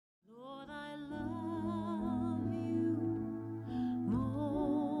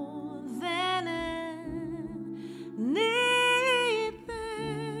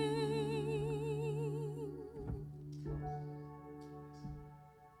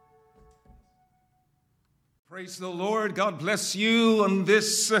Praise the Lord. God bless you on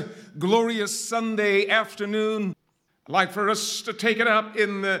this glorious Sunday afternoon. I'd like for us to take it up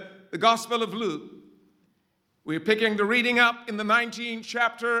in the Gospel of Luke. We're picking the reading up in the 19th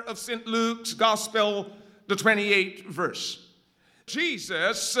chapter of St. Luke's Gospel, the 28th verse.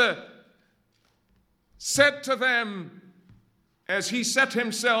 Jesus said to them as he set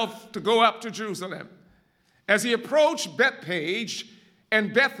himself to go up to Jerusalem, as he approached Bethphage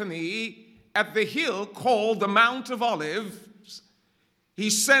and Bethany, at the hill called the Mount of Olives, he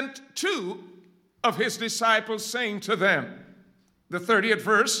sent two of his disciples, saying to them, the 30th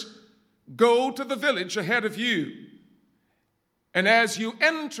verse, "Go to the village ahead of you, and as you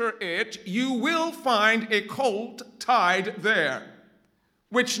enter it, you will find a colt tied there,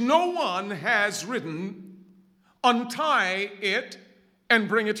 which no one has ridden. Untie it and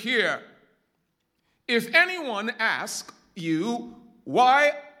bring it here. If anyone asks you,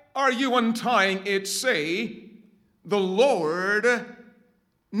 'Why are you untying it?' say, 'The Lord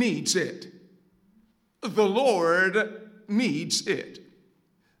needs it.'" The Lord needs it.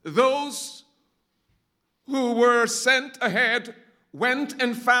 Those who were sent ahead went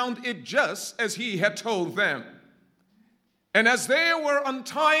and found it just as he had told them. And as they were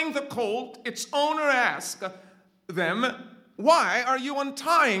untying the colt, its owner asked them, "Why are you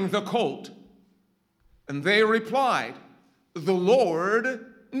untying the colt?" And they replied, "The Lord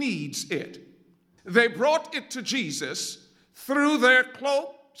needs it." They brought it to Jesus, threw their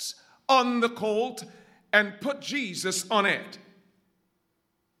cloaks on the colt, and put Jesus on it.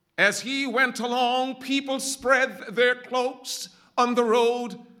 As he went along, people spread their cloaks on the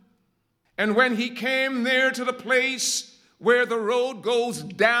road. And when he came near to the place where the road goes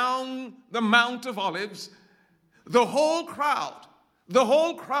down the Mount of Olives, the whole crowd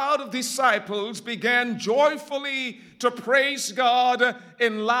of disciples began joyfully to praise God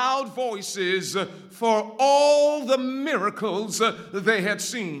in loud voices for all the miracles they had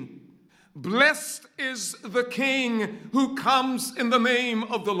seen. "Blessed is the King who comes in the name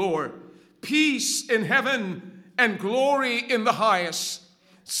of the Lord. Peace in heaven and glory in the highest."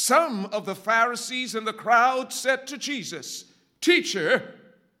 Some of the Pharisees in the crowd said to Jesus, "Teacher,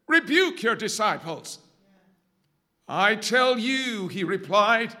 rebuke your disciples." "I tell you," he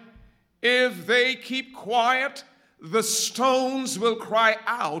replied, "if they keep quiet, the stones will cry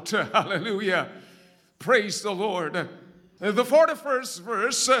out." Hallelujah. Praise the Lord. The 41st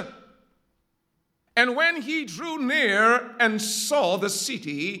verse, "And when he drew near and saw the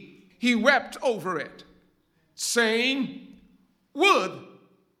city, he wept over it, saying, 'Would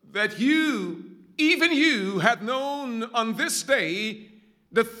that you, even you, had known on this day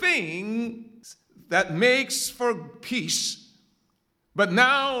the things that makes for peace, but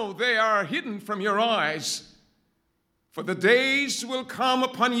now they are hidden from your eyes. For the days will come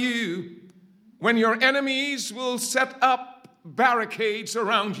upon you when your enemies will set up barricades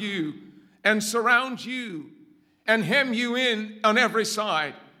around you and surround you and hem you in on every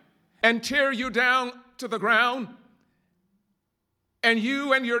side and tear you down to the ground, and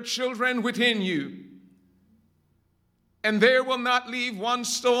you and your children within you. And there will not leave one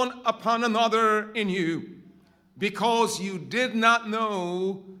stone upon another in you, because you did not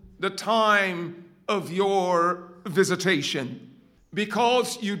know the time of your visitation."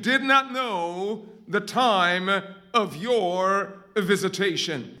 Because you did not know the time of your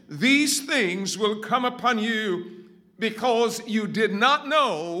visitation. "These things will come upon you because you did not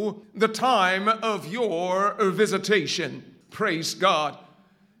know the time of your visitation." Praise God.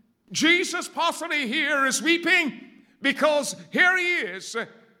 Jesus possibly here is weeping because here he is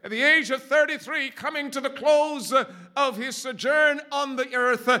at the age of 33, coming to the close of his sojourn on the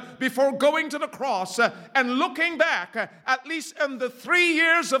earth before going to the cross, and looking back, at least in the 3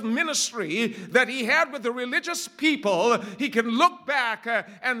 years of ministry that he had with the religious people, he can look back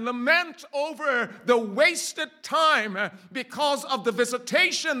and lament over the wasted time because of the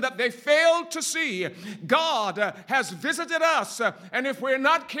visitation that they failed to see. God has visited us, and if we're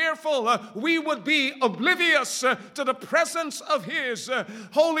not careful, we would be oblivious to the presence of his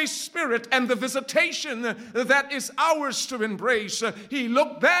Holy Spirit and the visitation that is ours to embrace. He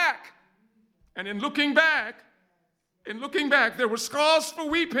looked back, and in looking back, there was cause for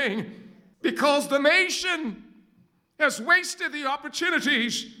weeping because the nation has wasted the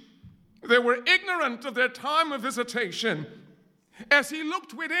opportunities. They were ignorant of their time of visitation. As he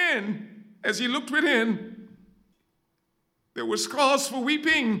looked within, there was cause for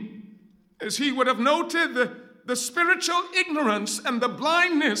weeping, as he would have noted the spiritual ignorance and the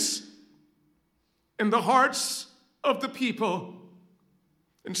blindness in the hearts of the people.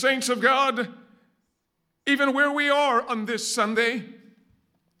 And saints of God, even where we are on this Sunday,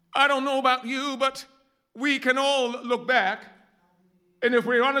 I don't know about you, but we can all look back, and if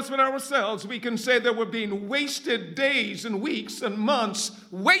we're honest with ourselves, we can say there have been wasted days and weeks and months,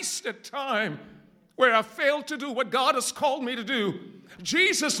 wasted time, where I failed to do what God has called me to do.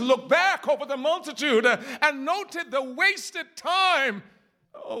 Jesus looked back over the multitude and noted the wasted time.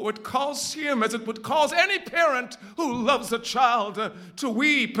 Oh, it caused him, as it would cause any parent who loves a child, to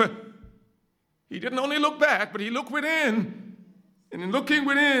weep. He didn't only look back, but he looked within. And in looking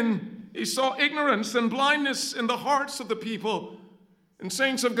within, he saw ignorance and blindness in the hearts of the people. And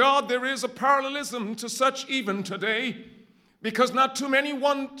saints of God, there is a parallelism to such even today, because not too many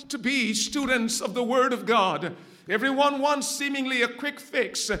want to be students of the Word of God. Everyone wants seemingly a quick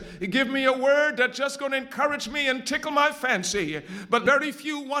fix. Give me a word that's just going to encourage me and tickle my fancy. But very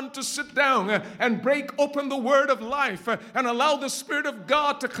few want to sit down and break open the Word of life and allow the Spirit of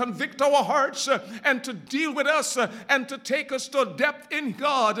God to convict our hearts and to deal with us and to take us to a depth in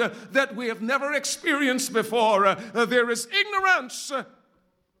God that we have never experienced before. There is ignorance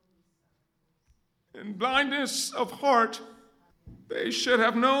and blindness of heart. They should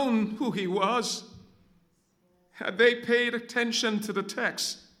have known who he was. Had they paid attention to the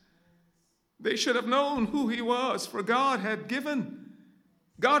text, they should have known who he was, for God had given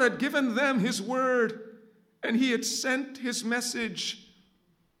them his word, and he had sent his message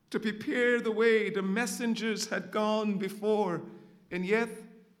to prepare the way. The messengers had gone before, and yet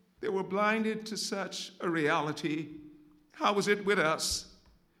they were blinded to such a reality. How is it with us?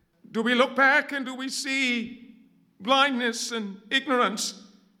 Do we look back and do we see blindness and ignorance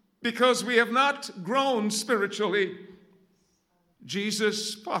because we have not grown spiritually?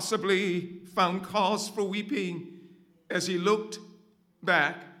 Jesus possibly found cause for weeping as he looked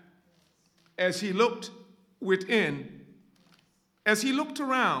back, as he looked within, as he looked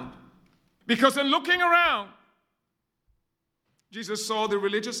around. Because in looking around, Jesus saw the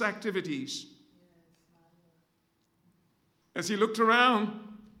religious activities. As he looked around,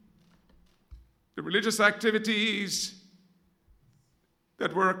 the religious activities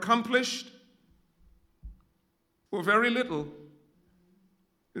that were accomplished were very little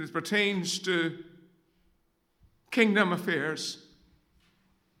as it pertains to kingdom affairs.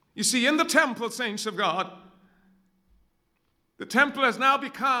 You see, in the temple, saints of God, the temple has now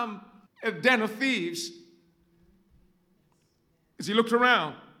become a den of thieves. As he looked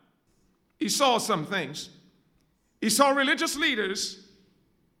around, he saw some things. He saw religious leaders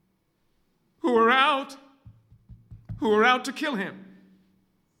who were out to kill him.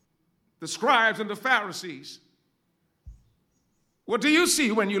 The scribes and the Pharisees. What do you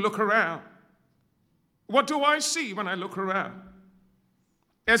see when you look around? What do I see when I look around?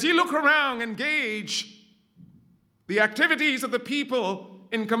 As you look around and gauge the activities of the people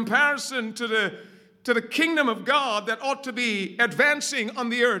in comparison to the kingdom of God that ought to be advancing on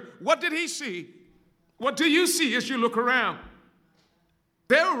the earth, what did he see? What do you see as you look around?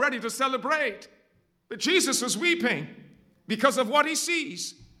 They were ready to celebrate, but Jesus was weeping because of what he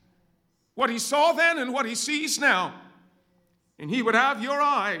sees. What he saw then and what he sees now. And he would have your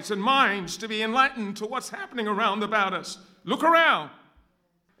eyes and minds to be enlightened to what's happening around about us. Look around.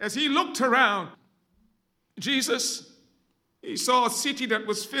 As he looked around, Jesus, he saw a city that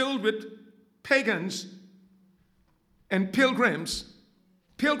was filled with pagans and pilgrims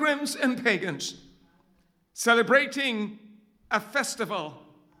and pagans, celebrating a festival.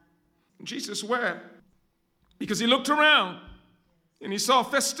 And Jesus wept because he looked around and he saw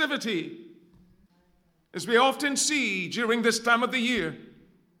festivity, as we often see during this time of the year.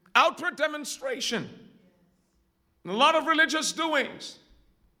 Outward demonstration, and a lot of religious doings,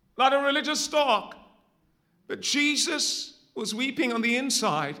 a lot of religious talk. But Jesus was weeping on the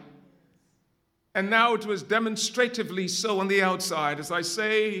inside, and now it was demonstratively so on the outside. As I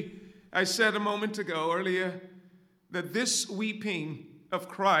said a moment ago earlier, that this weeping of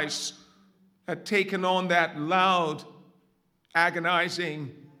Christ had taken on that loud,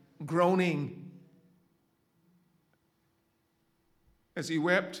 agonizing, groaning as he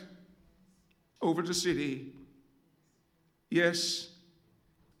wept over the city. Yes,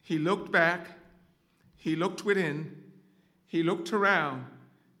 he looked back, he looked within, he looked around,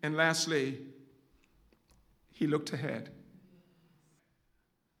 and lastly, he looked ahead.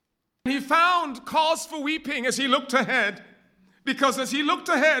 He found cause for weeping as he looked ahead, because as he looked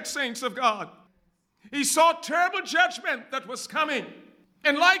ahead, saints of God, he saw terrible judgment that was coming.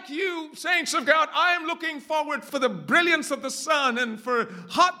 And like you, saints of God, I am looking forward for the brilliance of the sun and for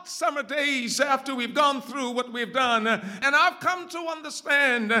hot summer days after we've gone through what we've done. And I've come to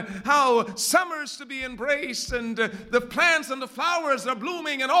understand how summer's to be embraced and the plants and the flowers are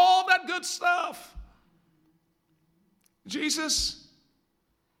blooming and all that good stuff. Jesus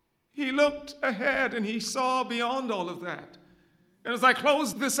He looked ahead and he saw beyond all of that. And as I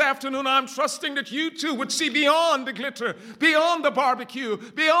close this afternoon, I'm trusting that you too would see beyond the glitter, beyond the barbecue,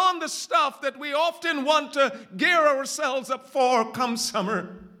 beyond the stuff that we often want to gear ourselves up for come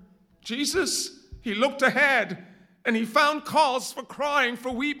summer. Jesus, he looked ahead and he found cause for crying,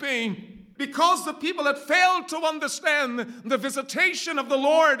 for weeping, because the people had failed to understand the visitation of the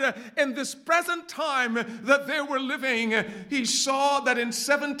Lord in this present time that they were living. He saw that in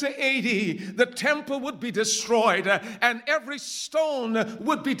 70 AD the temple would be destroyed and every stone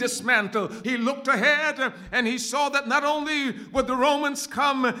would be dismantled. He looked ahead and he saw that not only would the Romans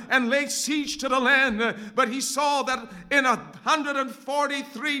come and lay siege to the land, but he saw that in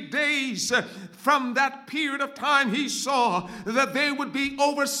 143 days from that period of time, he saw that there would be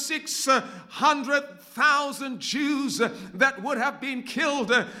over 600,000 Jews that would have been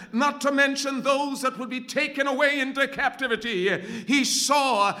killed, not to mention those that would be taken away into captivity. He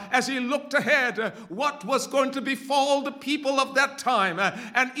saw, as he looked ahead, what was going to befall the people of that time.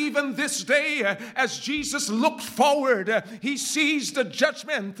 And even this day, as Jesus looked forward, he sees the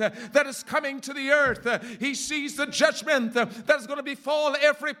judgment that is coming to the earth. He sees the judgment that is going to befall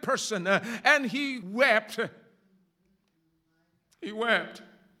every person. And he wept. He wept.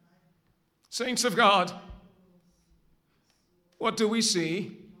 Saints of God, what do we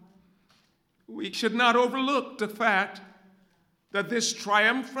see? We should not overlook the fact that this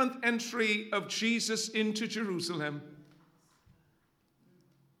triumphant entry of Jesus into Jerusalem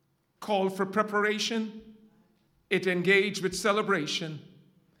called for preparation. It engaged with celebration.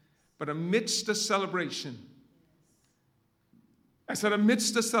 But amidst the celebration, I said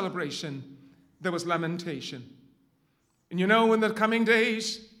amidst the celebration, there was lamentation. And you know, in the coming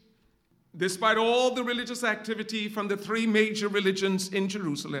days, despite all the religious activity from the three major religions in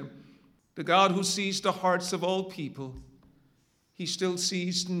Jerusalem, the God who sees the hearts of all people, he still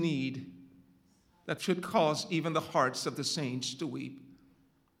sees need that should cause even the hearts of the saints to weep.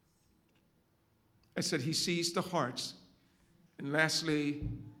 I said he sees the hearts. And lastly,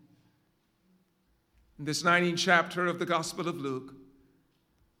 in this 19th chapter of the Gospel of Luke,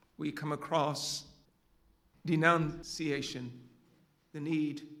 we come across denunciation, the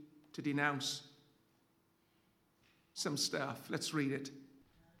need to denounce some stuff. Let's read it.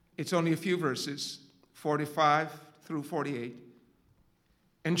 It's only a few verses, 45 through 48.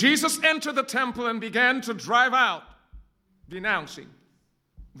 And Jesus entered the temple and began to drive out, denouncing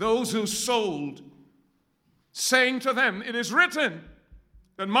those who sold, saying to them, "It is written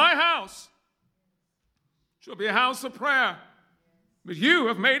that my house shall be a house of prayer, but you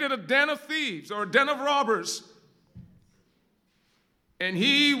have made it a den of thieves," or a den of robbers. And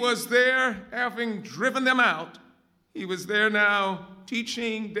he was there, having driven them out. He was there now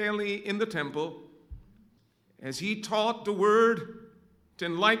teaching daily in the temple. As he taught the word to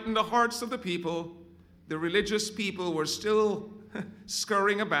enlighten the hearts of the people, the religious people were still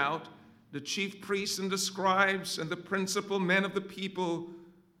scurrying about. The chief priests and the scribes and the principal men of the people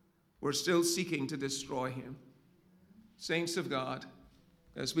were still seeking to destroy him. Saints of God,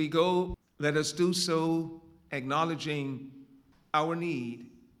 as we go, let us do so acknowledging our need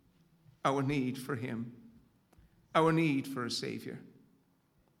for him, our need for a Savior.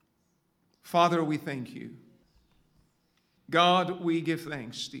 Father, we thank you. God, we give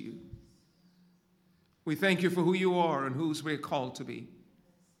thanks to you. We thank you for who you are and whose we're called to be.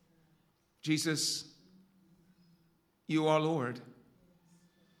 Jesus, you are Lord,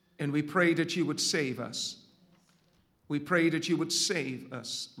 and we pray that you would save us. We pray that you would save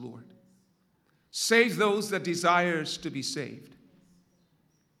us, Lord. Save those that desires to be saved.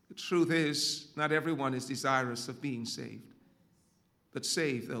 The truth is, not everyone is desirous of being saved, but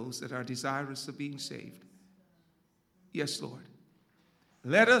save those that are desirous of being saved. Yes, Lord.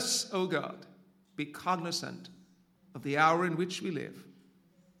 Let us, O God, be cognizant of the hour in which we live.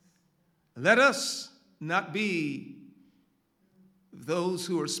 Let us not be those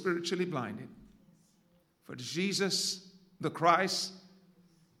who are spiritually blinded. For Jesus, the Christ,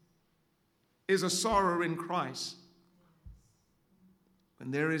 is a sorrow in Christ.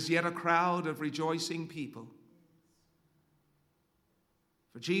 And there is yet a crowd of rejoicing people.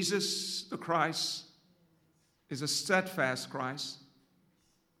 For Jesus, the Christ, is a steadfast Christ.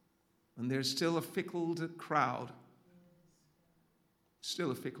 And there's still a fickle crowd.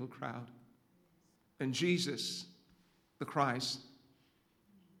 Still a fickle crowd. And Jesus, the Christ,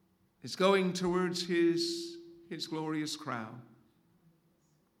 is going towards his glorious crown.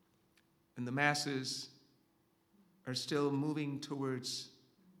 And the masses are still moving towards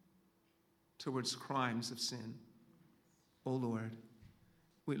crimes of sin. Oh Lord,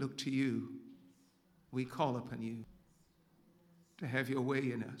 we look to you. We call upon you. to have your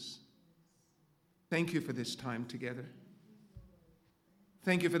way in us. Thank you for this time together.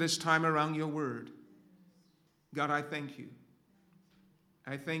 Thank you for this time around your word. God, I thank you.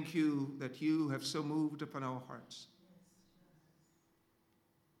 I thank you that you have so moved upon our hearts,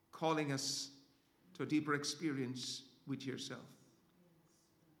 calling us to a deeper experience with yourself.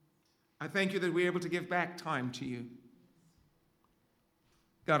 I thank you that we're able to give back time to you.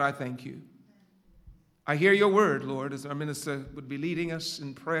 God, I thank you. I hear your word, Lord, as our minister would be leading us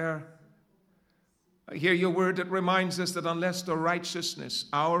in prayer. I hear your word that reminds us that unless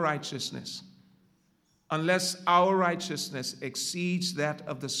our righteousness exceeds that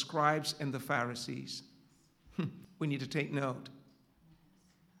of the scribes and the Pharisees, we need to take note.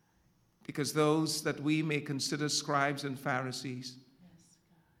 Because those that we may consider scribes and Pharisees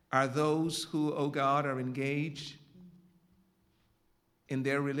are those who, O God, are engaged in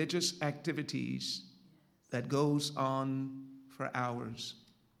their religious activities that goes on for hours.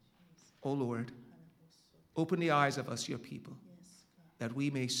 O Lord, open the eyes of us, your people, that we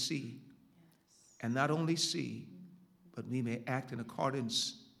may see, and not only see, but we may act in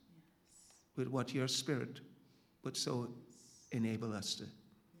accordance with what your Spirit would so enable us to.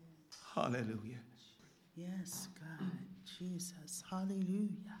 Hallelujah. Yes, God, Jesus,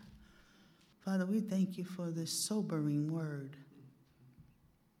 hallelujah. Father, we thank you for this sobering word,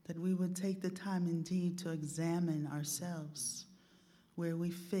 that we would take the time indeed to examine ourselves, where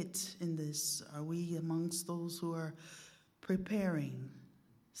we fit in this. Are we amongst those who are preparing,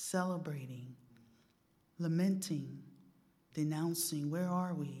 celebrating, lamenting, denouncing? Where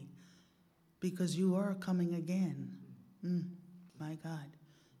are we? Because you are coming again. My God,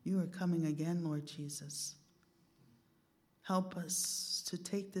 you are coming again, Lord Jesus. Help us to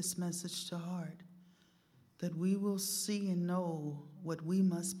take this message to heart, that we will see and know what we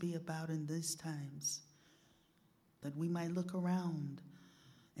must be about in these times, that we might look around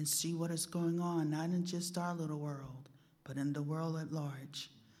and see what is going on, not in just our little world, but in the world at large,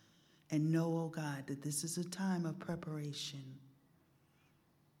 and know, oh God, that this is a time of preparation,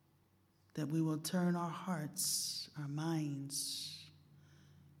 that we will turn our hearts, our minds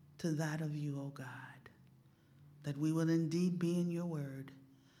to that of you, oh God, that we will indeed be in your word,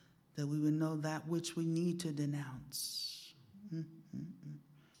 that we will know that which we need to denounce,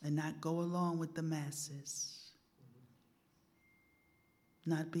 and not go along with the masses,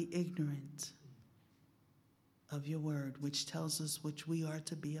 not be ignorant of your word, which tells us which we are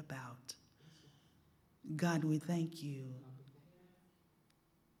to be about. God, we thank you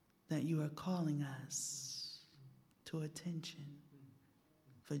that you are calling us to attention,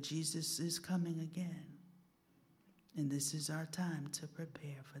 for Jesus is coming again. And this is our time to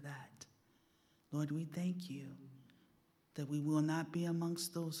prepare for that. Lord, we thank you that we will not be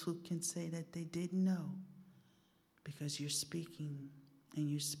amongst those who can say that they didn't know, because you're speaking and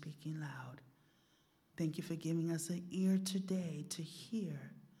you're speaking loud. Thank you for giving us an ear today to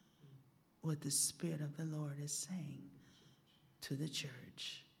hear what the Spirit of the Lord is saying to the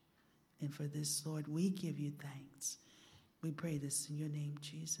church. And for this, Lord, we give you thanks. We pray this in your name,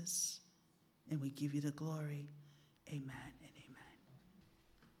 Jesus, and we give you the glory. Amen and amen.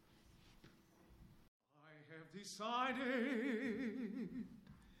 I have decided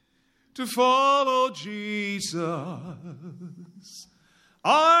to follow Jesus.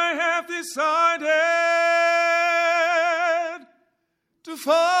 I have decided to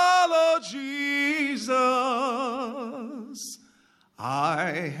follow Jesus.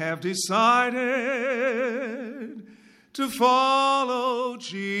 I have decided to follow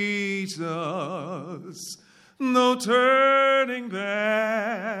Jesus. No turning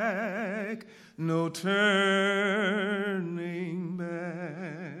back, no turning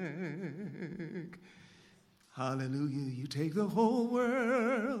back. Hallelujah. You take the whole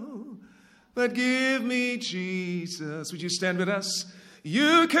world, but give me Jesus. Would you stand with us?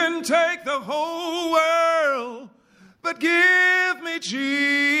 You can take the whole world, but give me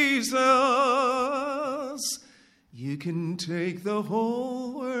Jesus. You can take the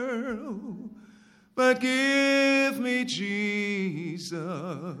whole world, but give me Jesus.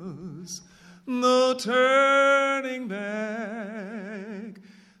 No turning back,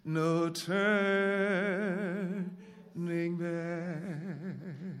 no turning back.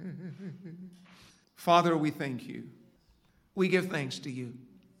 Father, we thank you. We give thanks to you.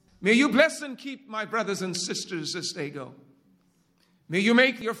 May you bless and keep my brothers and sisters as they go. May you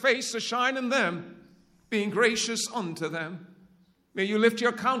make your face to shine in them, being gracious unto them. May you lift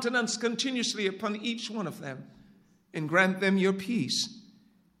your countenance continuously upon each one of them and grant them your peace.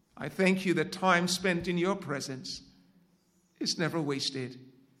 I thank you that time spent in your presence is never wasted.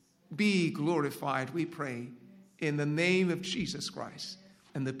 Be glorified, we pray, in the name of Jesus Christ.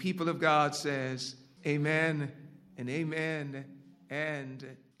 And the people of God says, amen and amen and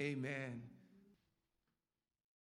amen.